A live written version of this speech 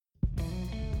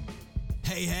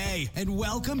Hey, and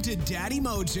welcome to Daddy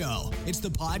Mojo. It's the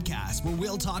podcast where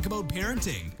we'll talk about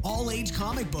parenting, all-age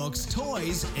comic books,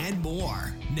 toys, and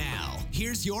more. Now,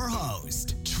 here's your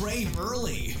host, Trey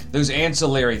Burley. Those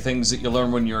ancillary things that you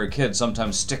learn when you're a kid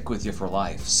sometimes stick with you for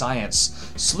life.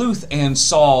 Science Sleuth and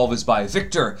Solve is by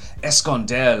Victor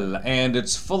Escondel, and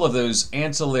it's full of those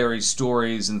ancillary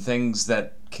stories and things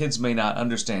that kids may not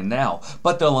understand now,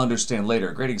 but they'll understand later.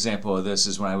 A great example of this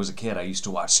is when I was a kid, I used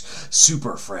to watch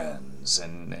Super Friends,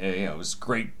 and it was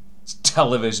great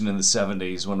television in the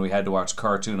 70s when we had to watch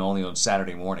cartoon only on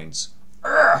Saturday mornings.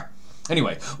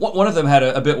 Anyway, one of them had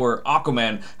a bit where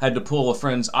Aquaman had to pull a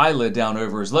friend's eyelid down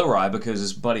over his lower eye because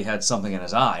his buddy had something in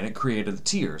his eye, and it created the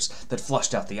tears that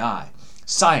flushed out the eye.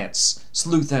 Science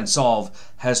Sleuth and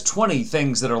Solve has 20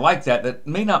 things that are like that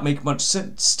may not make much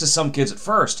sense to some kids at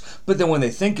first, but then when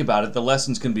they think about it, the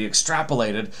lessons can be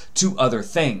extrapolated to other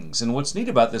things. And what's neat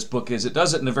about this book is it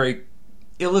does it in a very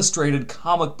illustrated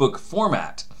comic book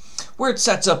format, where it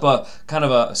sets up a kind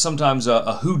of sometimes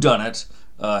a whodunit,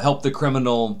 help the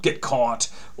criminal get caught,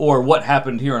 or what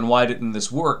happened here and why didn't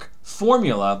this work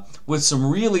formula with some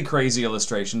really crazy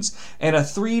illustrations and a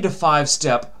 3 to 5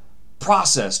 step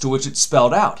process to which it's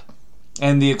spelled out.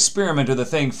 And the experiment or the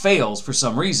thing fails for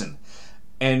some reason.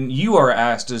 And you are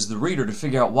asked as the reader to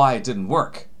figure out why it didn't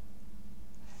work.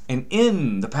 And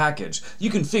in the package, you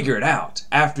can figure it out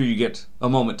after you get a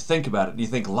moment to think about it and you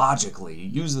think logically,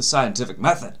 you use the scientific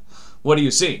method. What do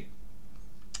you see?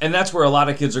 And that's where a lot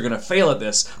of kids are going to fail at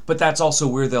this, but that's also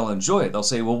where they'll enjoy it. They'll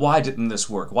say, well, why didn't this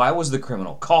work? Why was the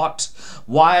criminal caught?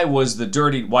 Why were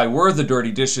the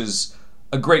dirty dishes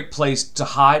a great place to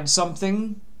hide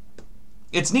something?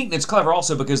 It's neat and it's clever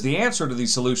also because the answer to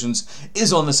these solutions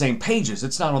is on the same pages.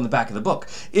 It's not on the back of the book.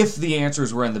 If the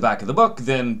answers were in the back of the book,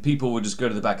 then people would just go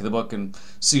to the back of the book and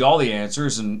see all the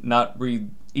answers and not read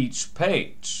each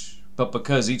page. But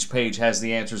because each page has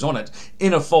the answers on it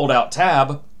in a fold-out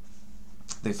tab,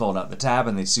 they fold out the tab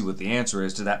and they see what the answer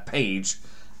is to that page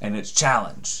and its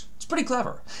challenge. It's pretty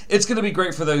clever. It's going to be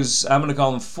great for those, I'm going to call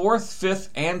them 4th, 5th,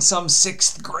 and some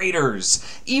 6th graders.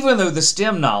 Even though the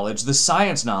STEM knowledge, the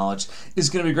science knowledge, is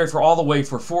going to be great for all the way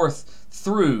for 4th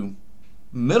through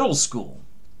middle school.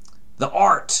 The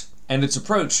art and its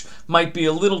approach might be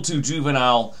a little too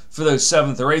juvenile for those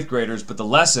 7th or 8th graders, but the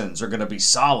lessons are going to be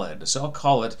solid. So I'll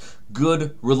call it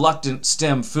good, reluctant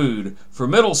STEM food for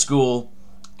middle school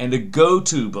and a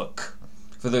go-to book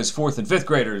for those 4th and 5th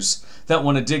graders that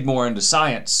want to dig more into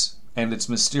science and its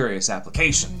mysterious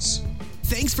applications.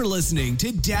 Thanks for listening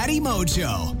to Daddy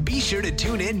Mojo. Be sure to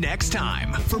tune in next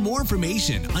time. For more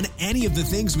information on any of the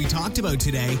things we talked about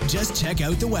today, just check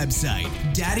out the website,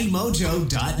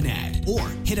 daddymojo.net, or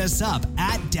hit us up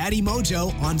at Daddy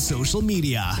Mojo on social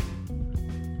media.